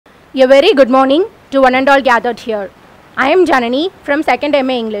A very good morning to one and all gathered here. I am Janani from 2nd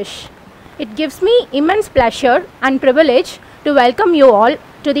MA English. It gives me immense pleasure and privilege to welcome you all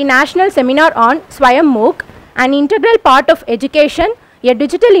to the National Seminar on Swayam Mooc, an integral part of education, a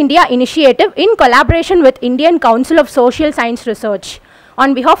Digital India initiative in collaboration with Indian Council of Social Science Research.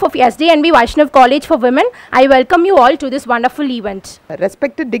 On behalf of SDNB Vaishnav College for Women, I welcome you all to this wonderful event.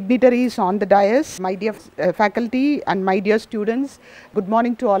 Respected dignitaries on the dais, my dear faculty and my dear students, good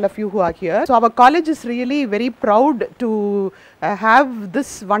morning to all of you who are here. So our college is really very proud to have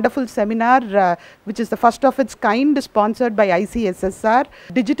this wonderful seminar, which is the first of its kind, sponsored by ICSSR,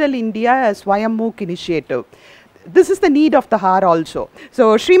 Digital India Swayam Mooc initiative. This is the need of the hour also.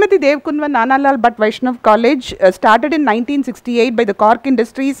 So, Srimati Devkunva Nanalal Bhatt Vaishnav College started in 1968 by the Cork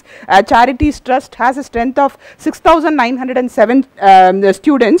Industries Charities Trust, has a strength of 6,907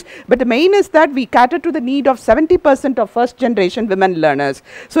 students, but the main is that we cater to the need of 70% of first generation women learners.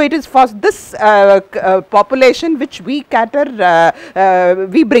 So, it is for this population which we cater,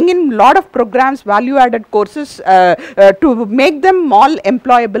 we bring in lot of programs, value added courses to make them all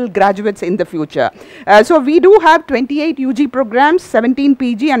employable graduates in the future. So, we do have 28 UG programs, 17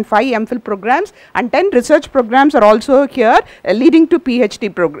 PG and 5 MPhil programs, and 10 research programs are also here leading to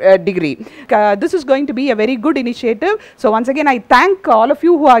PhD degree. This is going to be a very good initiative. So once again I thank all of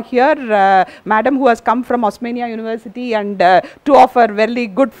you who are here, madam who has come from Osmania University, and two of our very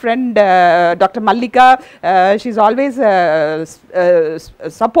good friend Dr. Mallika. She's always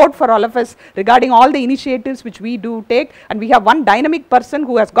support for all of us regarding all the initiatives which we do take, and we have one dynamic person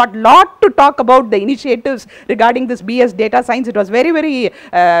who has got lot to talk about the initiatives regarding this BS data science. It was very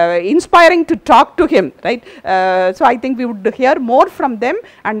inspiring to talk to him, right? So I think we would hear more from them,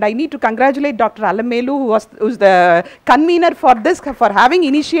 and I need to congratulate Dr. Alamelu, who's the convener for this, for having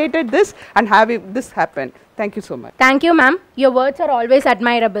initiated this and having this happen. Thank you so much. Thank you, ma'am. Your words are always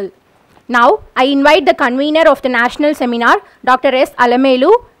admirable. Now, I invite the convener of the National Seminar, Dr. S.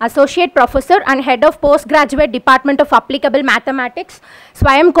 Alamelu, Associate Professor and Head of Postgraduate Department of Applicable Mathematics,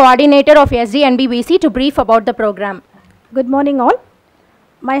 Swayam Coordinator of SDNB VC, to brief about the program. Good morning all.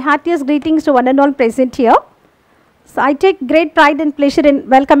 My heartiest greetings to one and all present here. So, I take great pride and pleasure in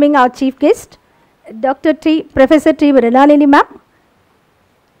welcoming our chief guest, Professor T. Mrinalini ma'am,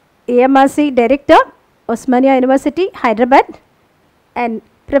 AMRC Director, Osmania University, Hyderabad, and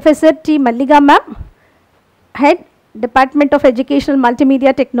Professor T. Malliga ma'am, Head, Department of Educational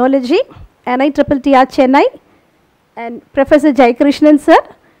Multimedia Technology, NITTTR Chennai, and Professor Jaikrishnan sir,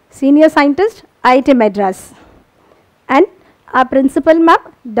 Senior Scientist, IIT Madras, and our Principal ma'am,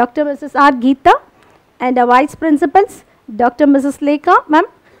 Dr. Mrs. R. Geeta, and our Vice Principals, Dr. Mrs. Lekha ma'am,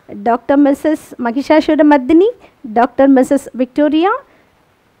 Dr. Mrs. Mahishashura Madini, Dr. Mrs. Victoria,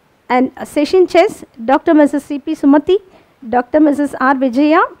 and Session Chairs, Dr. Mrs. C.P. Sumati, Dr. Mrs. R.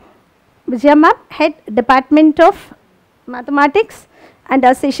 Vijaya ma'am, Head Department of Mathematics, and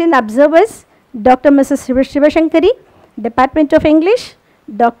our session observers, Dr. Mrs. Shivashankari, Department of English,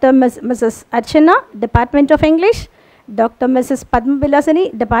 Dr. Mrs. Archana, Department of English, Dr. Mrs.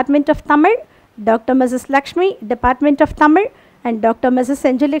 Padmavilasani, Department of Tamil, Dr. Mrs. Lakshmi, Department of Tamil, and Dr. Mrs.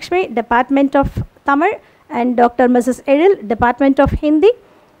 Senjulakshmi, Department of Tamil, and Dr. Mrs. Edil, Department of Hindi,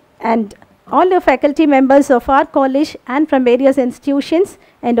 and all the faculty members of our college and from various institutions,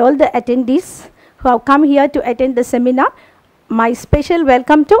 and all the attendees who have come here to attend the seminar. My special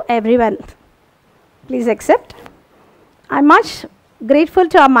welcome to everyone. Please accept. I am much grateful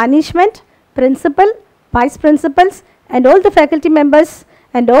to our management, principal, vice principals, and all the faculty members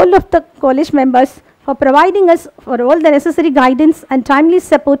and all of the college members for providing us for all the necessary guidance and timely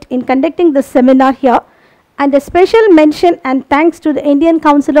support in conducting this seminar here. And a special mention and thanks to the Indian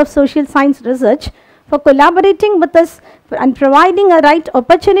Council of Social Science Research for collaborating with us and providing a right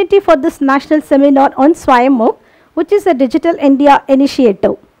opportunity for this national seminar on Swayam Mooc, which is a Digital India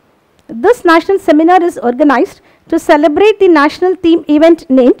initiative. This national seminar is organized to celebrate the national theme event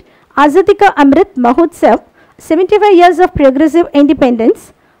named Azadika Amrit Mahotsav, 75 years of progressive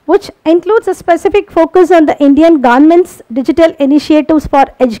independence, which includes a specific focus on the Indian government's digital initiatives for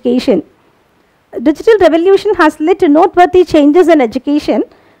education. Digital revolution has led to noteworthy changes in education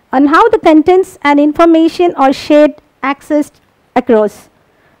on how the contents and information are shared, accessed across.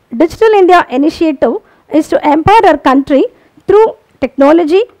 Digital India initiative is to empower our country through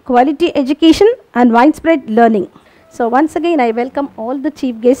technology, quality education, and widespread learning. So once again I welcome all the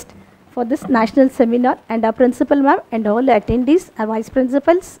chief guests for this national seminar, and our principal ma'am and all the attendees, our vice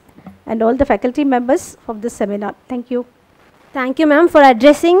principals, and all the faculty members of this seminar. Thank you. Thank you, ma'am, for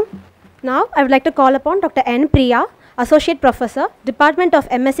addressing. Now, I would like to call upon Dr. N. Priya, Associate Professor, Department of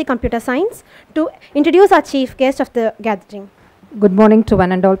MSc Computer Science, to introduce our chief guest of the gathering. Good morning to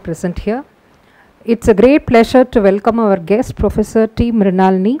one and all present here. It's a great pleasure to welcome our guest, Professor T.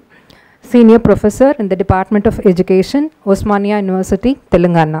 Mrinalini, Senior Professor in the Department of Education, Osmania University,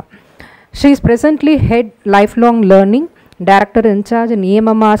 Telangana. She is presently Head Lifelong Learning, Director in Charge in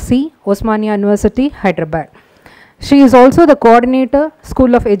EMMRC, Osmania University, Hyderabad. She is also the Coordinator,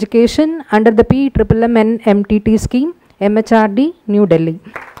 School of Education under the PMMN MTT scheme, MHRD, New Delhi.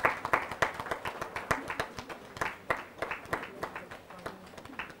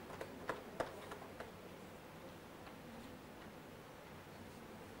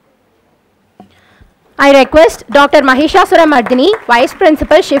 I request Dr. Mahishasura Mardini, Vice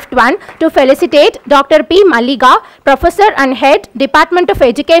Principal Shift 1, to felicitate Dr. P. Malliga, Professor and Head, Department of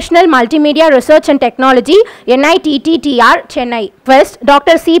Educational Multimedia Research and Technology, NITTTR, Chennai. First,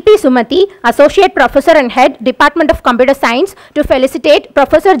 Dr. C.P. Sumati, Associate Professor and Head, Department of Computer Science, to felicitate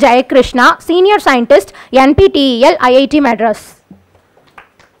Professor Jayakrishna, Senior Scientist, NPTEL, IIT Madras.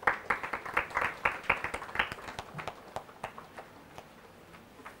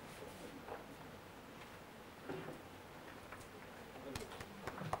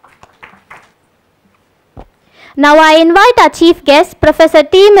 Now I invite our chief guest, Professor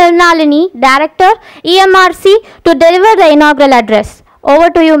T. Mrinalini, Director, EMRC, to deliver the inaugural address. Over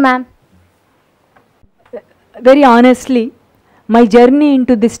to you, ma'am. Very honestly, my journey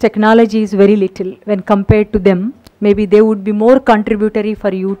into this technology is very little when compared to them. Maybe they would be more contributory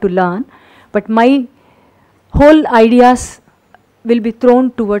for you to learn, but my whole ideas will be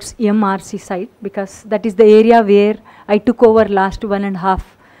thrown towards EMRC side, because that is the area where I took over last 1.5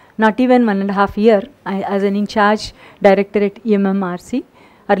 year as an in-charge director at EMMRC.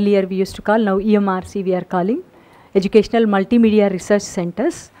 Earlier we used to call, now EMRC we are calling, Educational Multimedia Research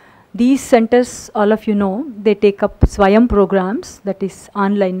Centers. These centers, all of you know, they take up Swayam programs, that is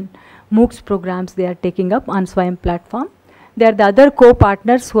online Moocs programs they are taking up on Swayam platform. They are the other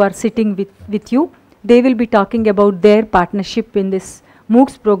co-partners who are sitting with you. They will be talking about their partnership in this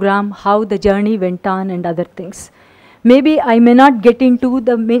Moocs program, how the journey went on and other things. Maybe I may not get into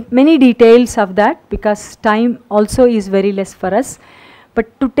the many details of that because time also is very less for us.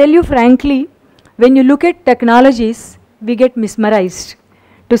 But to tell you frankly, when you look at technologies, we get mesmerized.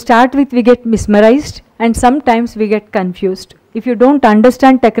 To start with, we get mesmerized and sometimes we get confused. If you don't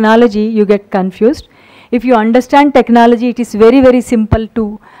understand technology, you get confused. If you understand technology, it is very, very simple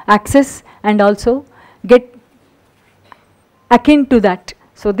to access and also get akin to that.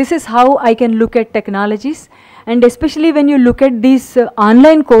 So this is how I can look at technologies. And especially when you look at these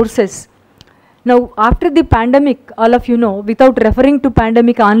online courses, now after the pandemic, all of you know, without referring to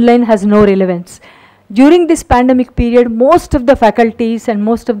pandemic, online has no relevance. During this pandemic period, most of the faculties and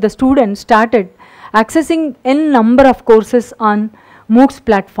most of the students started accessing n number of courses on Moocs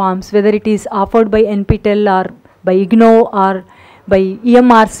platforms, whether it is offered by NPTEL or by IGNO or by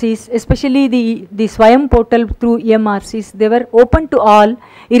EMRCs, especially the Swayam portal through EMRCs, they were open to all,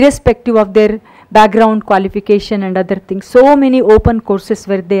 irrespective of their background qualification and other things. So many open courses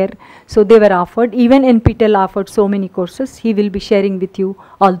were there, so they were offered. Even NPTEL offered so many courses. He will be sharing with you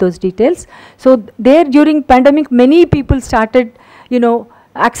all those details. So there during pandemic, many people started,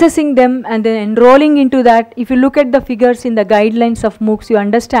 accessing them and then enrolling into that. If you look at the figures in the guidelines of Moocs, you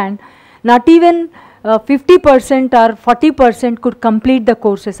understand not even 50% or 40% could complete the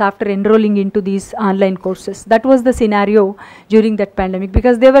courses after enrolling into these online courses. That was the scenario during that pandemic,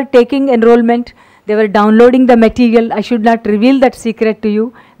 because they were taking enrollment, they were downloading the material. I should not reveal that secret to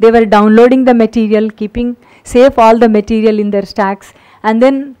you. They were downloading the material, keeping safe all the material in their stacks, and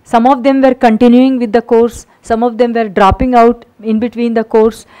then some of them were continuing with the course, some of them were dropping out in between the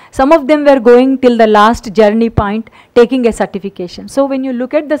course, some of them were going till the last journey point, taking a certification. So when you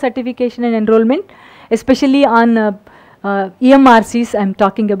look at the certification and enrollment, especially on EMRCs I'm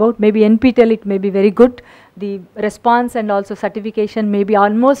talking about, maybe NPTEL it may be very good, the response and also certification may be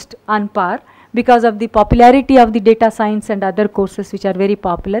almost on par because of the popularity of the data science and other courses which are very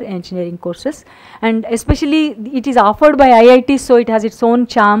popular engineering courses, and especially it is offered by IITs, so it has its own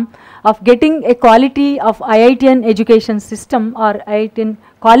charm of getting a quality of IITian education system or IITian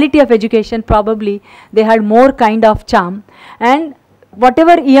quality of education. Probably they had more kind of charm, and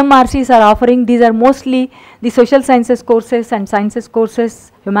whatever EMRCs are offering, these are mostly the social sciences courses and sciences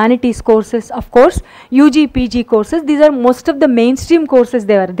courses, humanities courses, of course UG, PG courses. These are most of the mainstream courses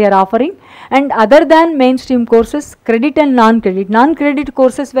they are offering, and other than mainstream courses, credit and non-credit. Non-credit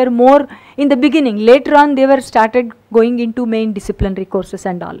courses were more in the beginning. Later on they were started going into main disciplinary courses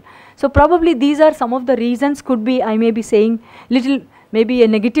and all. So probably these are some of the reasons. Could be I may be saying little, maybe a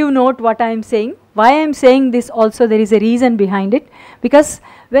negative note what I am saying. Why I am saying this also, there is a reason behind it, because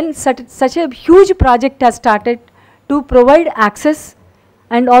when such a huge project has started to provide access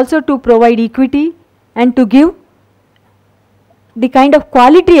and also to provide equity and to give the kind of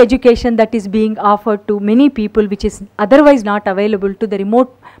quality education that is being offered to many people, which is otherwise not available to the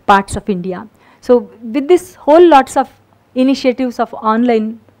remote parts of India. So with this whole lots of initiatives of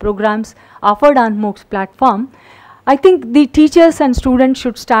online programs offered on Moocs platform, I think the teachers and students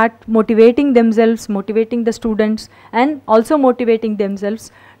should start motivating themselves, motivating the students, and also motivating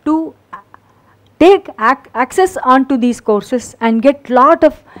themselves to take access onto these courses and get lot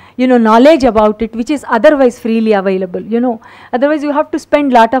of knowledge about it, which is otherwise freely available. Otherwise you have to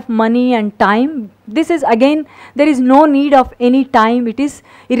spend lot of money and time. This is again, there is no need of any time. It is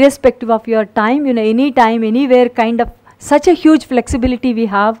irrespective of your time, any time, anywhere kind of. Such a huge flexibility we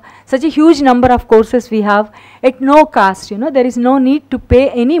have, such a huge number of courses we have at no cost. There is no need to pay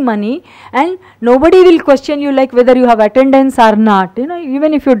any money, and nobody will question you like whether you have attendance or not.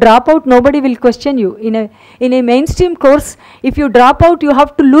 Even if you drop out, nobody will question you. In a mainstream course, if you drop out, you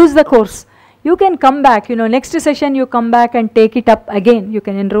have to lose the course. You can come back, next session you come back and take it up again. You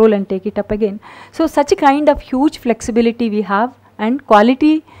can enroll and take it up again. So such a kind of huge flexibility we have, and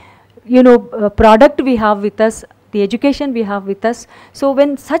quality, product we have with us, the education we have with us. So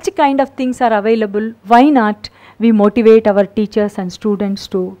when such kind of things are available, why not we motivate our teachers and students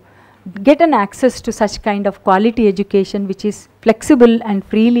to get an access to such kind of quality education, which is flexible and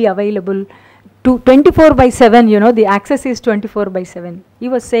freely available to 24/7. The access is 24/7. He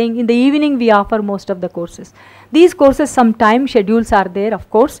was saying in the evening we offer most of the courses. These courses, some time schedules are there, of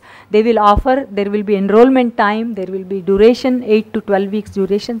course. They will offer, there will be enrollment time, there will be duration, 8 to 12 weeks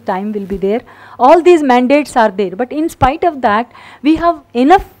duration time will be there. All these mandates are there. But in spite of that, we have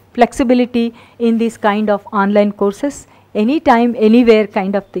enough flexibility in these kind of online courses, anytime, anywhere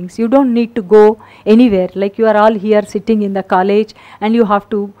kind of things. You don't need to go anywhere. Like you are all here sitting in the college and you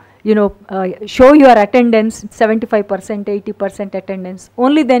have to show your attendance, 75%, 80% attendance.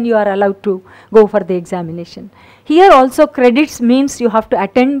 Only then you are allowed to go for the examination. Here also credits means you have to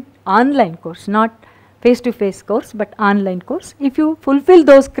attend online course, not face-to-face course, but online course. If you fulfill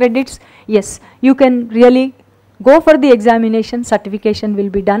those credits, yes, you can really go for the examination. Certification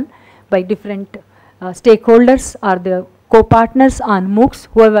will be done by different stakeholders or the co-partners on Moocs,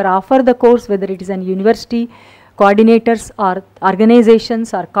 whoever offer the course, whether it is an university, coordinators or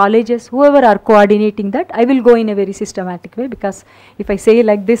organizations or colleges, whoever are coordinating that. I will go in a very systematic way, because if I say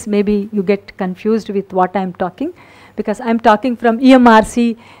like this, maybe you get confused with what I am talking, because I am talking from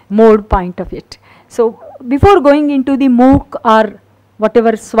EMRC mode point of it. So before going into the Mooc or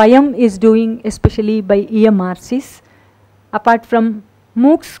whatever Swayam is doing, especially by EMRCs, apart from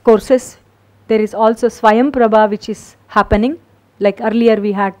Moocs courses, there is also Swayam Prabha which is happening. Like earlier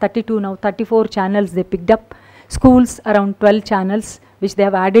we had 32, now 34 channels they picked up. Schools around 12 channels, which they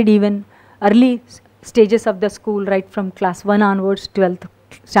have added even early stages of the school, right from class 1 onwards, 12th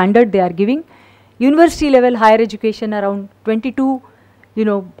standard they are giving. University level higher education, around 22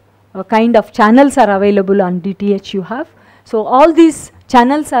 kind of channels are available on DTH you have. So all these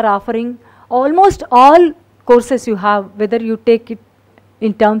channels are offering almost all courses you have, whether you take it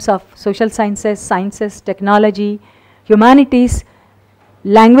in terms of social sciences, technology, humanities,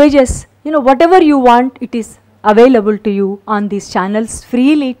 languages, whatever you want, it is available to you on these channels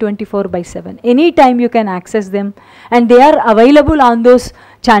freely 24/7. Anytime you can access them, and they are available on those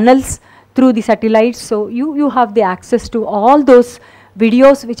channels through the satellites. So you have the access to all those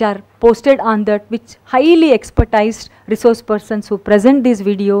videos which are posted on that, which highly expertised resource persons who present these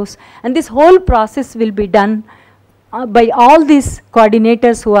videos, and this whole process will be done by all these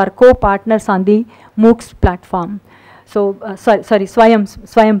coordinators who are co-partners on the Moocs platform. So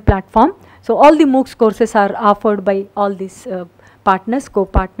Swayam platform. So all the Moocs courses are offered by all these partners,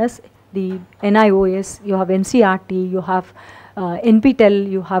 co-partners, the NIOS, you have NCRT, you have NPTEL,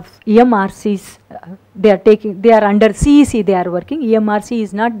 you have EMRCs, they are under CEC they are working. EMRC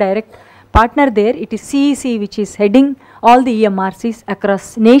is not direct partner there, it is CEC which is heading all the EMRCs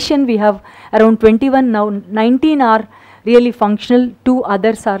across nation. We have around 21 now, 19 are really functional, 2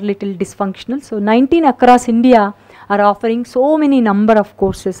 others are little dysfunctional. So 19 across India are offering so many number of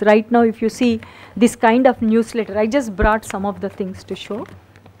courses. Right now if you see this kind of newsletter, I just brought some of the things to show.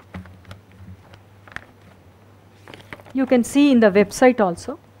 You can see in the website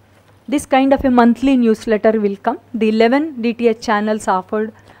also, this kind of a monthly newsletter will come. The 11 DTH channels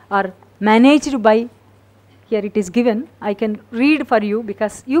offered are managed by, here it is given, I can read for you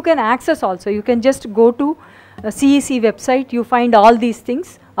because you can access also. You can just go to CEC website, you find all these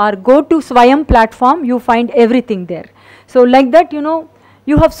things, or go to Swayam platform, you find everything there. So like that,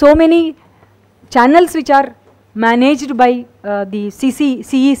 you have so many channels which are managed by the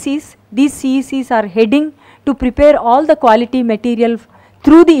CECs. These CECs are heading to prepare all the quality material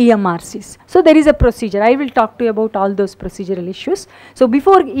through the EMRCs. So there is a procedure. I will talk to you about all those procedural issues. So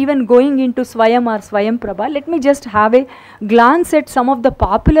before even going into Swayam or Swayam Prabha, let me just have a glance at some of the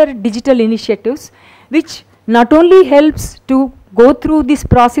popular digital initiatives which not only helps to go through this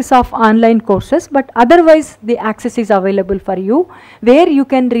process of online courses, but otherwise the access is available for you, where you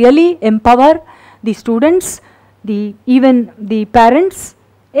can really empower the students, even the parents.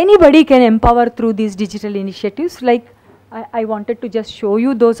 Anybody can empower through these digital initiatives. Like I wanted to just show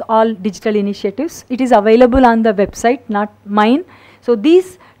you those all digital initiatives. It is available on the website, not mine. So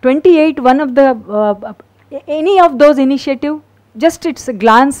these 28, one of the any of those initiative, just it's a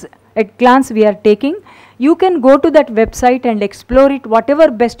glance, at glance we are taking. You can go to that website and explore it.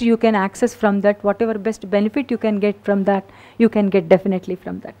 Whatever best you can access from that, whatever best benefit you can get from that, you can get definitely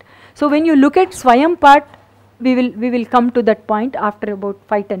from that. So when you look at Swayam part, we will come to that point after about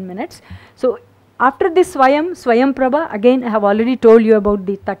 5-10 minutes. So after this Swayam Prabha, again I have already told you about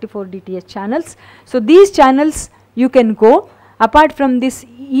the 34 DTH channels. So these channels you can go. Apart from this,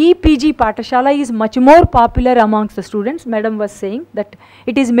 EPG Patashala is much more popular amongst the students. Madam was saying that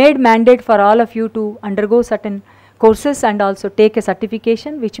it is made mandate for all of you to undergo certain courses and also take a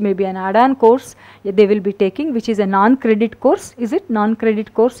certification, which may be an add-on course they will be taking, which is a non-credit course. Is it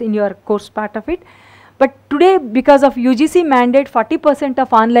non-credit course in your course part of it? But today, because of UGC mandate, 40%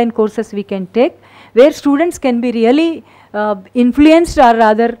 of online courses we can take, where students can be really influenced or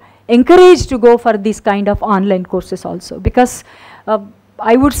rather encouraged to go for this kind of online courses also. Because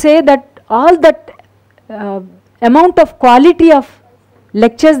I would say that all that amount of quality of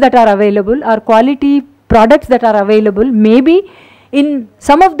lectures that are available or quality products that are available, maybe in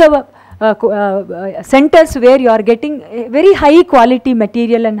some of the centers where you are getting very high quality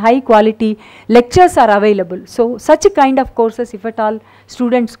material and high quality lectures are available. So such a kind of courses, if at all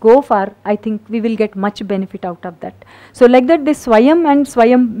students go for, I think we will get much benefit out of that. So like that, this Swayam and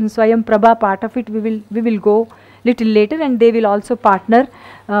Swayam Prabha part of it, we will go little later, and they will also partner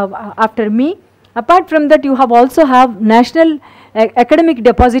after me. Apart from that, you have also have National Academic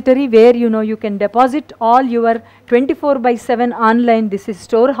Depository, where you can deposit all your 24/7 online. This is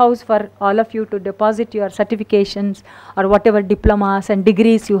storehouse for all of you to deposit your certifications or whatever diplomas and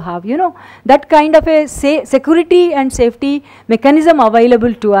degrees you have. That kind of a security and safety mechanism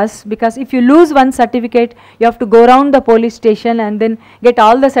available to us, because if you lose one certificate, you have to go around the police station and then get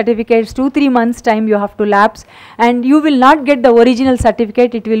all the certificates. 2-3 months time you have to lapse, and you will not get the original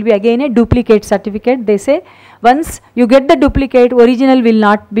certificate. It will be again a duplicate certificate. They say once you get the duplicate, original will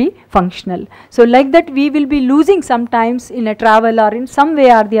not be functional. So like that, we will be losing sometimes in a travel or in some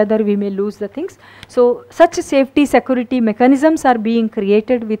way or the other, we may lose the things. So such safety security mechanisms are being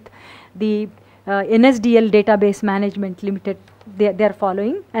created with the NSDL Database Management Limited. They are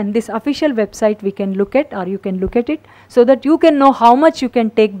following, and this official website we can look at, or you can look at it, so that you can know how much you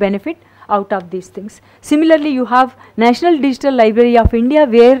can take benefit out of these things. Similarly, you have National Digital Library of India,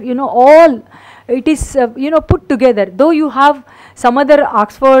 where all it is put together. Though you have some other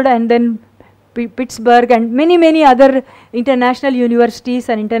Oxford and then Pittsburgh and many other international universities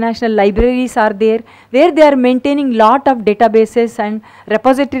and international libraries are there, where they are maintaining lot of databases and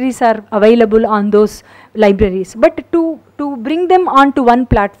repositories are available on those libraries. But to bring them onto one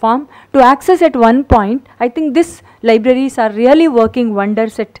platform, to access at one point, I think these libraries are really working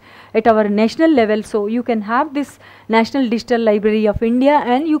wonders at our national level. So you can have this National Digital Library of India,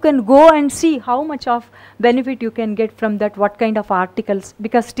 and you can go and see how much of benefit you can get from that, what kind of articles,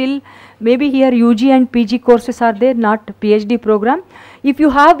 because still maybe here UG and PG courses are there, not PhD program. If you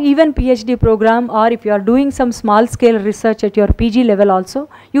have even PhD program, or if you are doing some small scale research at your PG level also,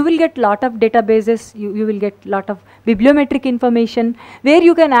 you will get lot of databases, you will get lot of bibliometric information, where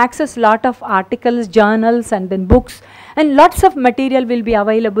you can access lot of articles, journals and then books, and lots of material will be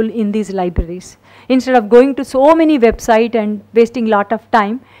available in these libraries. Instead of going to so many websites and wasting lot of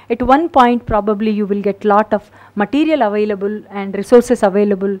time, at one point probably you will get lot of material available and resources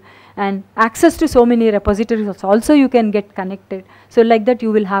available, and access to so many repositories also you can get connected. So like that,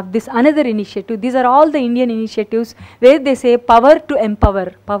 you will have this another initiative. These are all the Indian initiatives where they say power to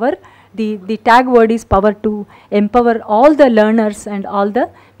empower. Power, the tag word is power to empower all the learners and all the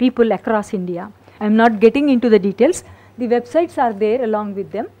people across India. I am not getting into the details. The websites are there along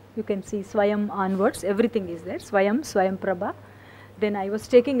with them. You can see Swayam onwards, everything is there. Swayam Prabha. Then I was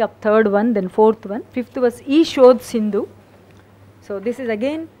taking up third one, then fourth one. Fifth was E-Shodh Sindhu. So this is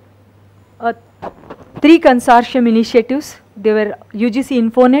again 3 consortium initiatives. They were UGC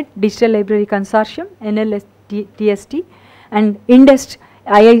Infonet, Digital Library Consortium, NLSTST, and INDEST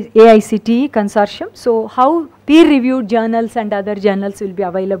AICTE Consortium. So how peer reviewed journals and other journals will be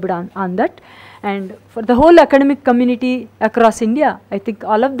available on that. And for the whole academic community across India, I think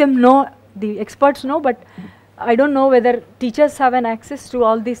all of them know, the experts know, but I don't know whether teachers have an access to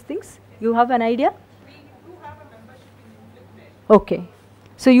all these things. You have an idea? We do have a membership in Okay.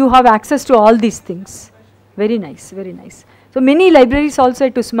 So you have access to all these things. Very nice, very nice. So many libraries also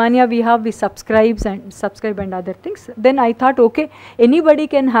at Osmania we subscribe and other things. Then I thought, okay, anybody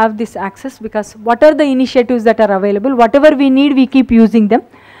can have this access, because what are the initiatives that are available? Whatever we need, we keep using them,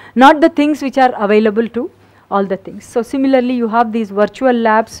 not the things which are available to all the things. So similarly, you have these virtual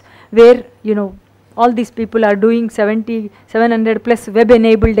labs where, you know, all these people are doing 700 plus web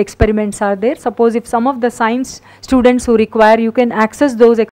enabled experiments are there. Suppose if some of the science students who require, you can access those